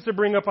seems to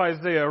bring up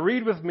Isaiah.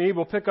 Read with me.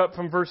 We'll pick up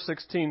from verse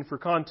 16 for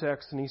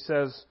context. And he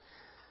says,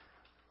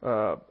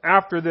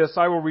 after this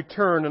I will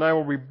return and I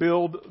will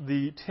rebuild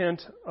the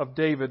tent of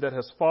David that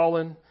has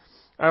fallen.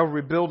 I will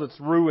rebuild its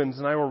ruins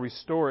and I will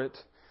restore it.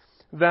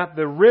 That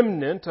the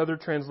remnant, other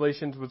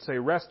translations would say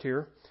rest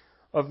here,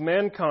 of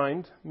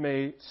mankind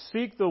may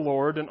seek the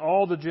Lord, and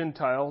all the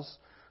Gentiles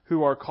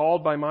who are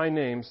called by my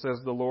name,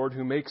 says the Lord,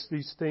 who makes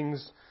these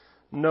things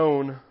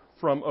known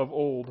from of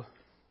old.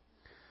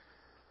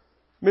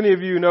 Many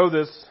of you know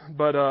this,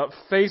 but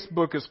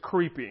Facebook is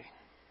creepy.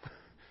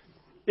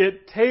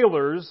 It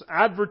tailors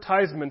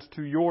advertisements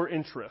to your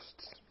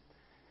interests.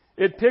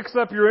 It picks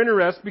up your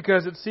interest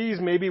because it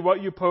sees maybe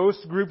what you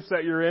post, groups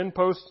that you're in,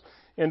 posts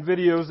and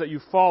videos that you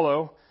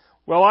follow.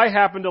 Well, I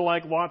happen to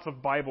like lots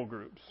of Bible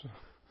groups.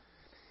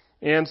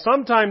 And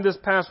sometime this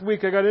past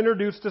week, I got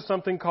introduced to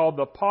something called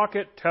the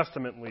Pocket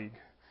Testament League.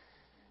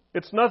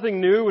 It's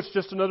nothing new. It's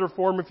just another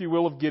form, if you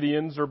will, of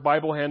Gideon's or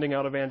Bible handing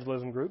out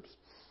evangelism groups.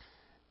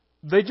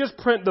 They just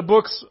print the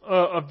books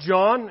of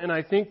John, and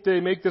I think they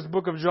make this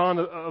book of John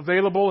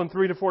available in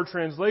 3 to 4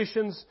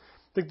 translations.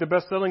 I think the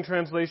best-selling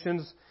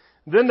translations.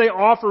 Then they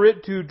offer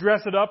it to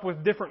dress it up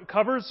with different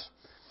covers,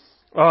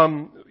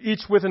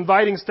 each with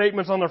inviting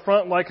statements on the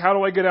front like, how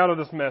do I get out of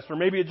this mess? Or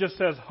maybe it just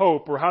says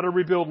hope, or how to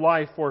rebuild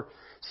life, or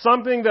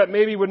something that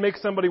maybe would make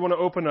somebody want to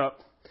open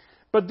up.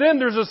 But then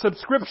there's a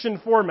subscription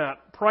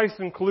format, price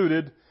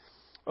included,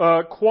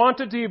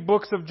 quantity of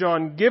books of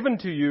John given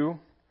to you.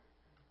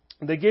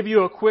 They give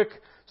you a quick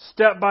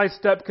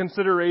step-by-step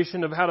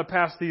consideration of how to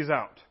pass these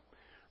out.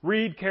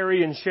 Read,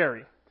 carry, and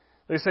share.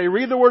 They say,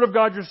 read the Word of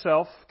God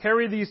yourself,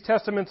 carry these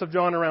testaments of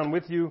John around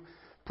with you,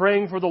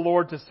 praying for the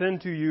Lord to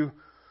send to you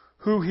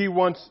who He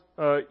wants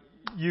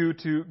you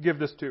to give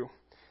this to.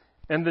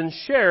 And then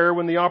share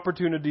when the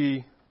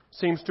opportunity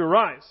seems to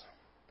arise.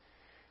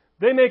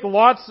 They make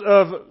lots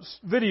of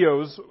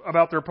videos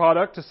about their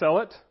product to sell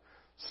it.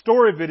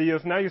 Story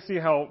videos. Now you see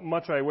how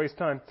much I waste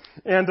time.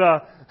 And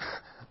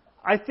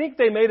I think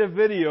they made a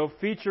video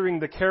featuring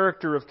the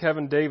character of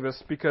Kevin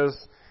Davis,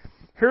 because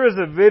here is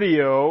a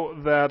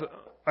video that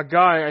a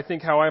guy, I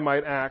think How I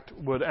Might Act,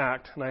 would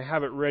act. And I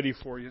have it ready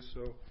for you,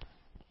 so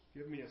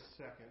give me a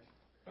second.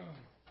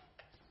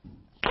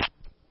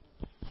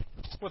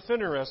 What's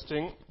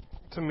interesting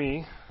to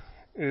me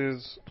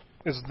is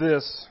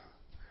this.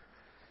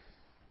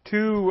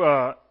 Two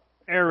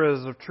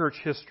eras of church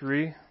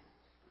history.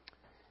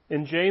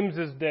 In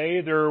James's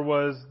day, there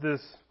was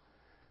this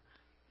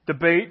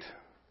debate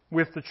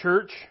with the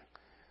church.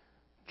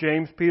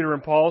 James, Peter,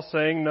 and Paul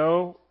saying,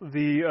 no,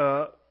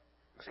 there's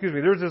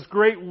this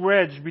great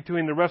wedge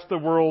between the rest of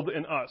the world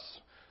and us,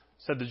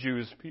 said the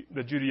Jews,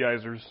 the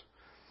Judaizers.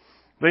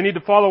 They need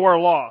to follow our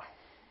law.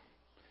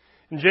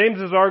 And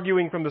James is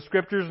arguing from the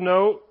Scriptures,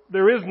 no,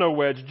 there is no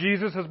wedge.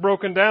 Jesus has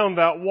broken down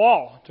that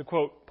wall, to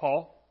quote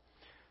Paul.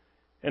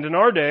 And in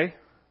our day,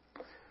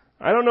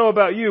 I don't know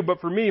about you,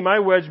 but for me, my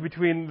wedge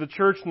between the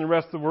church and the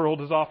rest of the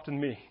world is often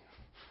me.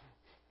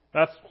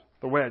 That's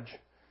the wedge.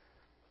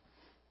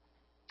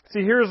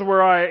 See, here's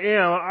where I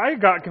am. I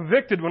got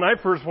convicted when I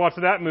first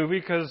watched that movie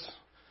because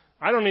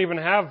I don't even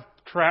have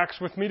tracks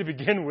with me to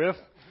begin with.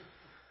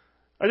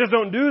 I just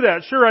don't do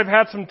that. Sure, I've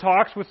had some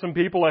talks with some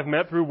people I've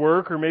met through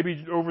work or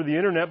maybe over the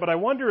internet, but I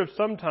wonder if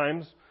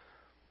sometimes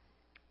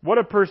what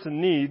a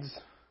person needs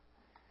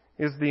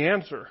is the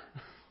answer.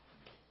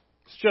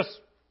 It's just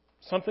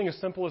something as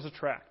simple as a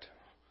tract.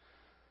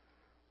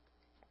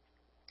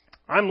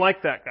 I'm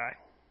like that guy.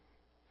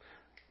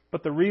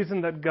 But the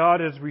reason that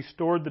God has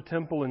restored the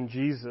temple in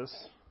Jesus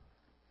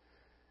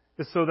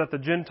is so that the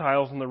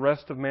Gentiles and the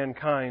rest of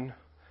mankind,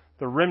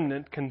 the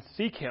remnant, can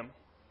seek Him.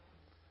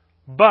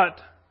 But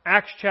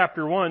Acts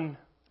chapter 1,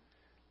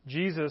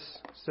 Jesus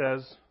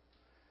says,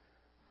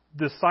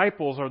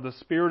 disciples are the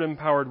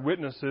Spirit-empowered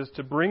witnesses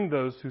to bring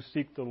those who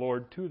seek the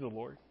Lord to the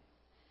Lord.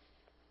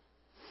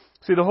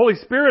 See, the Holy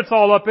Spirit's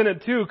all up in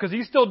it too, because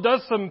He still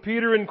does some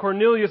Peter and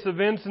Cornelius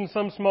events in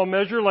some small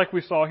measure, like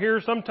we saw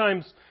here.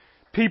 Sometimes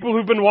people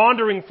who've been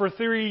wandering for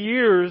 3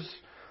 years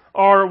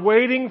are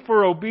waiting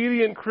for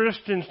obedient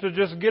Christians to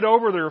just get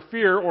over their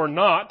fear, or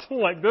not,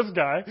 like this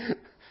guy,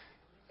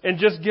 and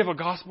just give a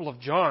Gospel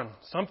of John,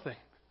 something.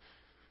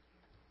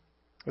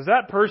 Is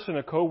that person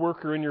a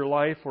coworker in your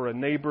life, or a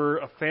neighbor,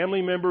 a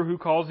family member who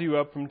calls you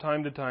up from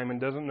time to time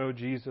and doesn't know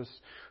Jesus?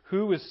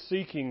 Who is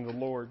seeking the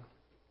Lord?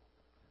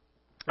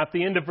 At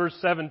the end of verse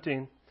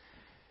 17,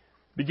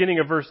 beginning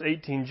of verse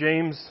 18,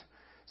 James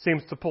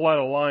seems to pull out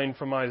a line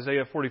from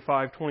Isaiah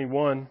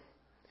 45:21.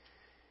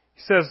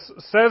 He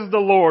says the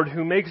Lord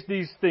who makes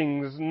these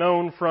things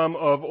known from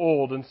of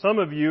old. And some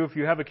of you, if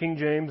you have a King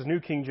James, New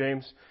King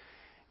James,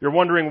 you're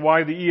wondering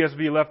why the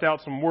ESV left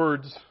out some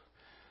words.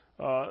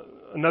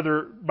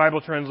 Another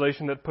Bible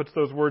translation that puts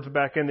those words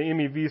back in, the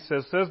MEV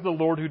says the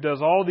Lord who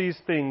does all these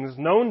things,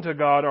 known to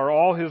God are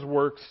all His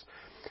works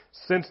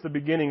since the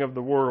beginning of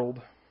the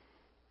world.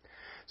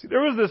 See,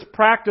 there was this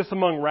practice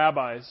among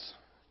rabbis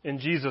in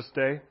Jesus'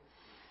 day,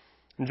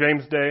 in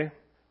James' day.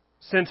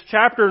 Since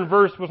chapter and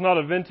verse was not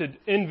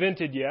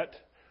invented yet,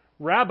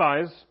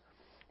 rabbis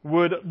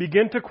would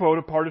begin to quote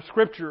a part of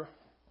Scripture,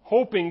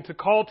 hoping to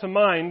call to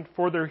mind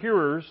for their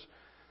hearers,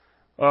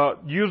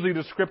 usually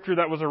the Scripture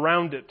that was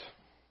around it.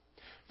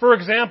 For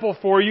example,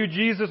 for you,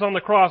 Jesus on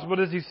the cross, what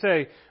does He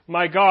say?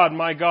 My God,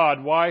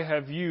 why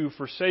have you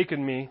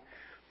forsaken me?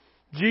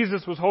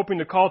 Jesus was hoping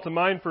to call to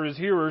mind for His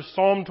hearers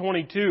Psalm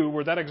 22,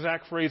 where that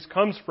exact phrase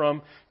comes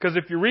from. Because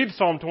if you read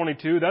Psalm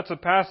 22, that's a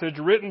passage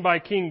written by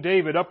King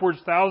David upwards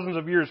thousands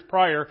of years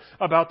prior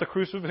about the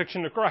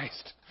crucifixion of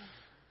Christ.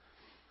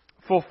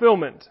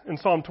 Fulfillment in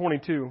Psalm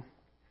 22.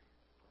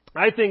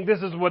 I think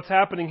this is what's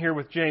happening here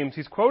with James.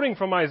 He's quoting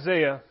from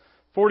Isaiah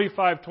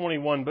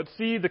 45:21, but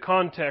see the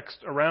context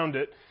around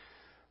it.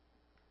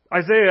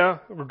 Isaiah,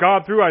 or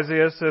God through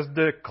Isaiah, says,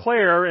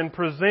 declare and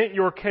present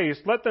your case.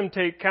 Let them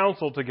take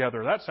counsel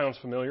together. That sounds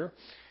familiar.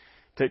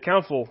 Take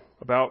counsel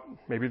about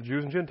maybe the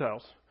Jews and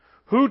Gentiles.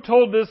 Who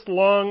told this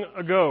long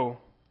ago?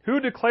 Who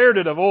declared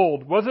it of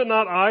old? Was it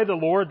not I, the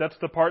Lord? That's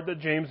the part that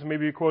James may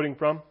be quoting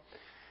from.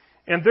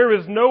 And there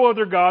is no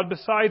other God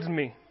besides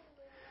me.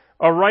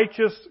 A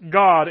righteous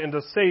God and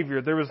a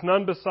Savior. There is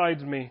none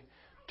besides me.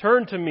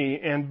 Turn to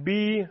me and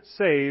be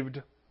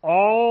saved,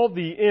 all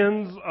the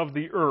ends of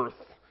the earth.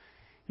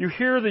 You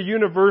hear the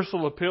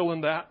universal appeal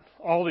in that,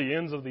 all the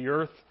ends of the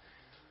earth.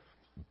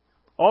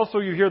 Also,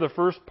 you hear the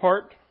first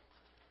part,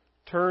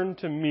 turn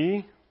to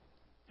me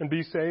and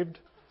be saved.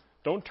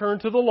 Don't turn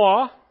to the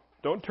law.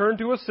 Don't turn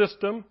to a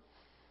system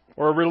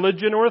or a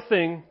religion or a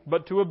thing,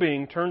 but to a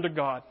being. Turn to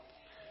God.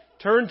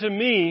 Turn to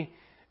me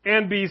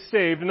and be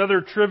saved.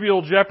 Another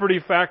trivial Jeopardy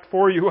fact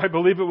for you. I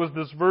believe it was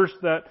this verse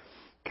that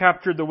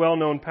captured the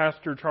well-known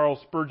pastor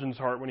Charles Spurgeon's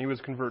heart when he was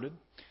converted.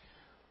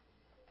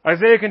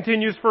 Isaiah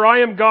continues, "For I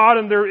am God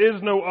and there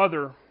is no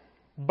other.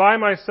 By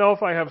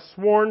myself I have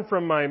sworn,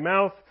 from my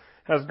mouth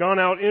has gone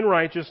out in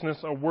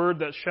righteousness a word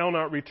that shall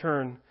not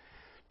return.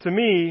 To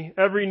me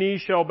every knee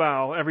shall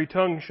bow, every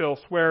tongue shall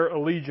swear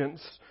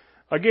allegiance."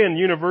 Again,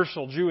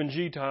 universal, Jew and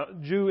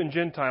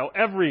Gentile.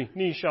 Every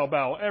knee shall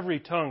bow, every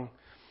tongue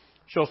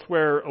shall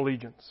swear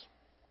allegiance.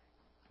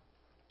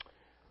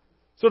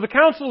 So the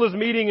council is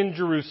meeting in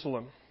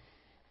Jerusalem.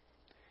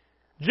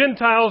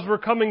 Gentiles were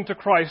coming to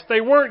Christ.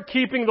 They weren't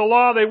keeping the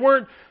law. They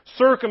weren't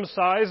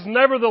circumcised.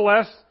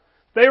 Nevertheless,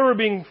 they were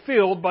being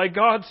filled by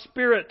God's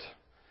Spirit.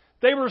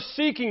 They were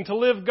seeking to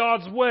live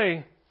God's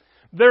way.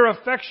 Their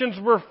affections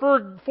were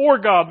for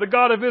God, the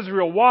God of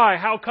Israel. Why?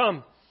 How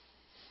come?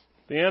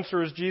 The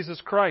answer is Jesus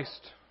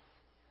Christ.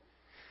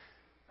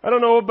 I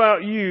don't know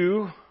about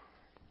you,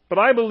 but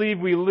I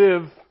believe we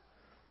live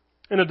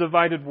in a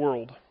divided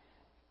world.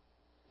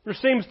 There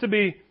seems to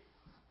be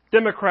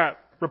Democrat,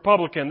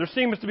 Republican. There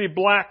seems to be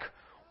black,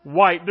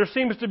 white. There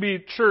seems to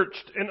be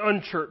churched and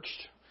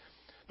unchurched.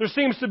 There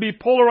seems to be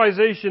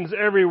polarizations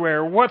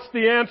everywhere. What's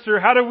the answer?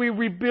 How do we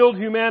rebuild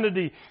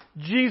humanity?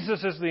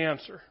 Jesus is the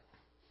answer.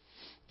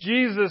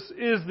 Jesus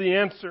is the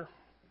answer.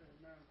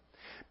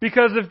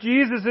 Because if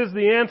Jesus is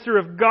the answer,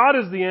 if God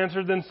is the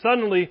answer, then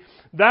suddenly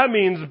that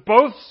means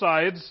both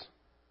sides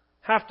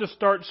have to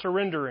start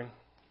surrendering.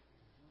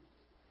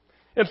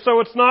 And so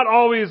it's not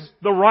always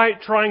the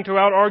right trying to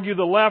out-argue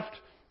the left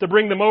to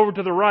bring them over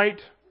to the right,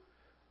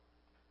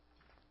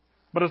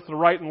 but it's the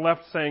right and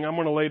left saying, I'm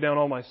going to lay down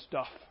all my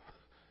stuff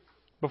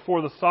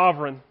before the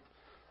sovereign.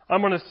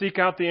 I'm going to seek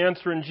out the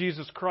answer in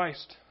Jesus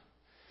Christ.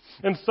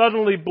 And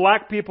suddenly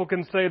black people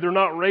can say they're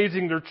not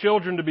raising their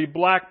children to be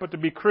black but to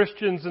be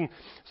Christians. And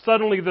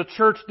suddenly the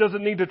church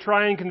doesn't need to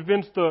try and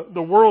convince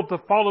the world to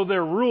follow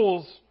their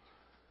rules.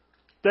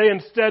 They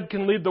instead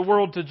can lead the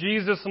world to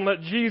Jesus and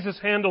let Jesus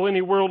handle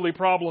any worldly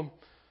problem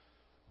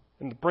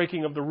in the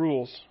breaking of the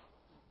rules.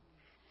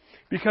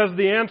 Because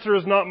the answer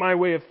is not my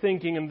way of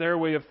thinking and their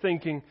way of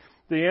thinking.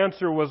 The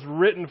answer was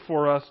written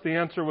for us. The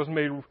answer was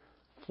made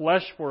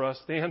flesh for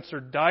us. The answer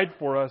died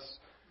for us.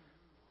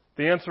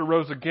 The answer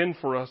rose again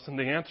for us, and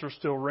the answer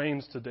still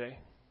reigns today.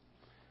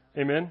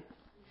 Amen?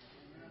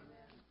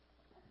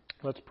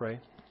 Let's pray.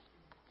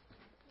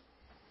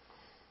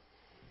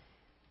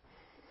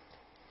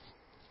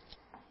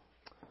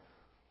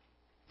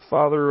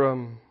 Father,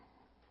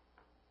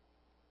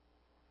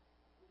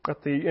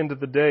 at the end of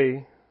the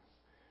day,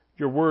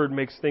 your word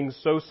makes things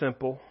so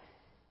simple.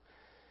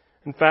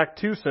 In fact,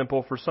 too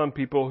simple for some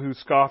people who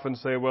scoff and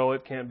say, well,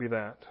 it can't be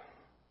that.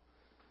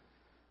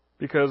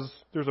 Because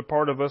there's a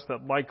part of us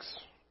that likes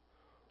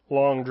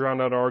long,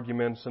 drawn-out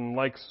arguments and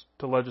likes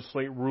to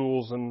legislate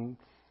rules and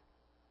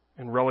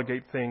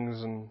relegate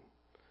things and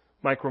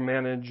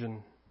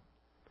micromanage.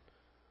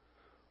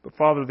 But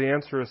Father, the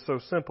answer is so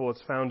simple,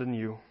 it's found in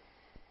you.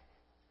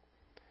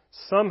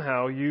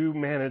 Somehow you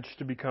manage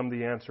to become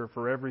the answer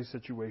for every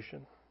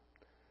situation.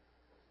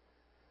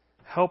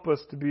 Help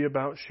us to be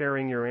about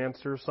sharing your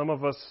answer. Some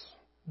of us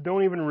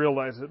don't even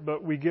realize it,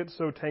 but we get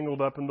so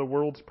tangled up in the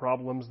world's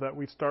problems that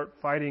we start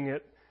fighting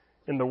it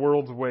in the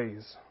world's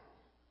ways.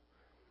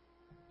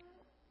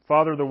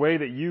 Father, the way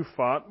that you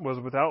fought was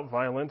without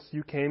violence.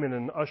 You came in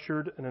and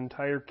ushered an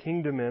entire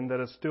kingdom in that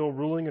is still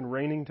ruling and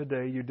reigning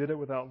today. You did it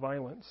without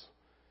violence.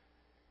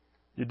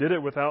 You did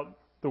it without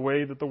the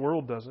way that the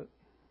world does it.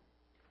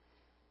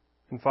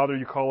 And Father,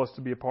 you call us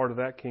to be a part of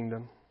that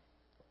kingdom.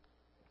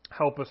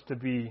 Help us to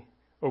be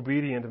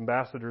obedient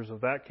ambassadors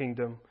of that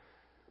kingdom.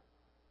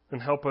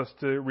 And help us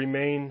to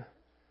remain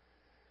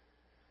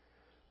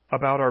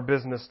about our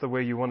business the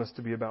way you want us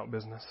to be about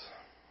business.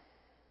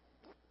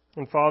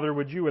 And Father,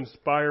 would you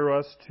inspire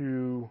us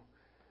to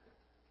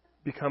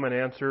become an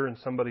answer in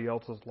somebody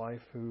else's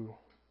life who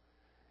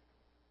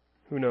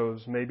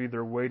knows, maybe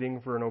they're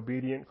waiting for an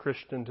obedient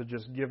Christian to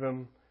just give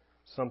them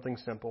something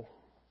simple.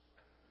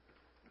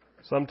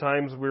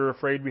 Sometimes we're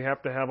afraid we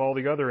have to have all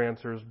the other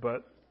answers,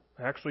 but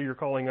actually you're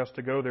calling us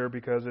to go there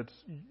because it's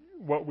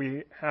what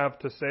we have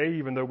to say,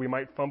 even though we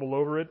might fumble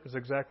over it, is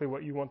exactly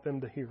what you want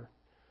them to hear.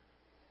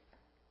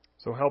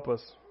 So help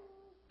us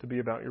to be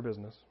about your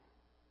business.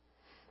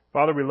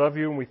 Father, we love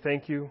you and we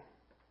thank you.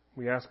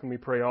 We ask and we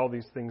pray all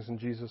these things in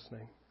Jesus'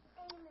 name.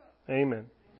 Amen.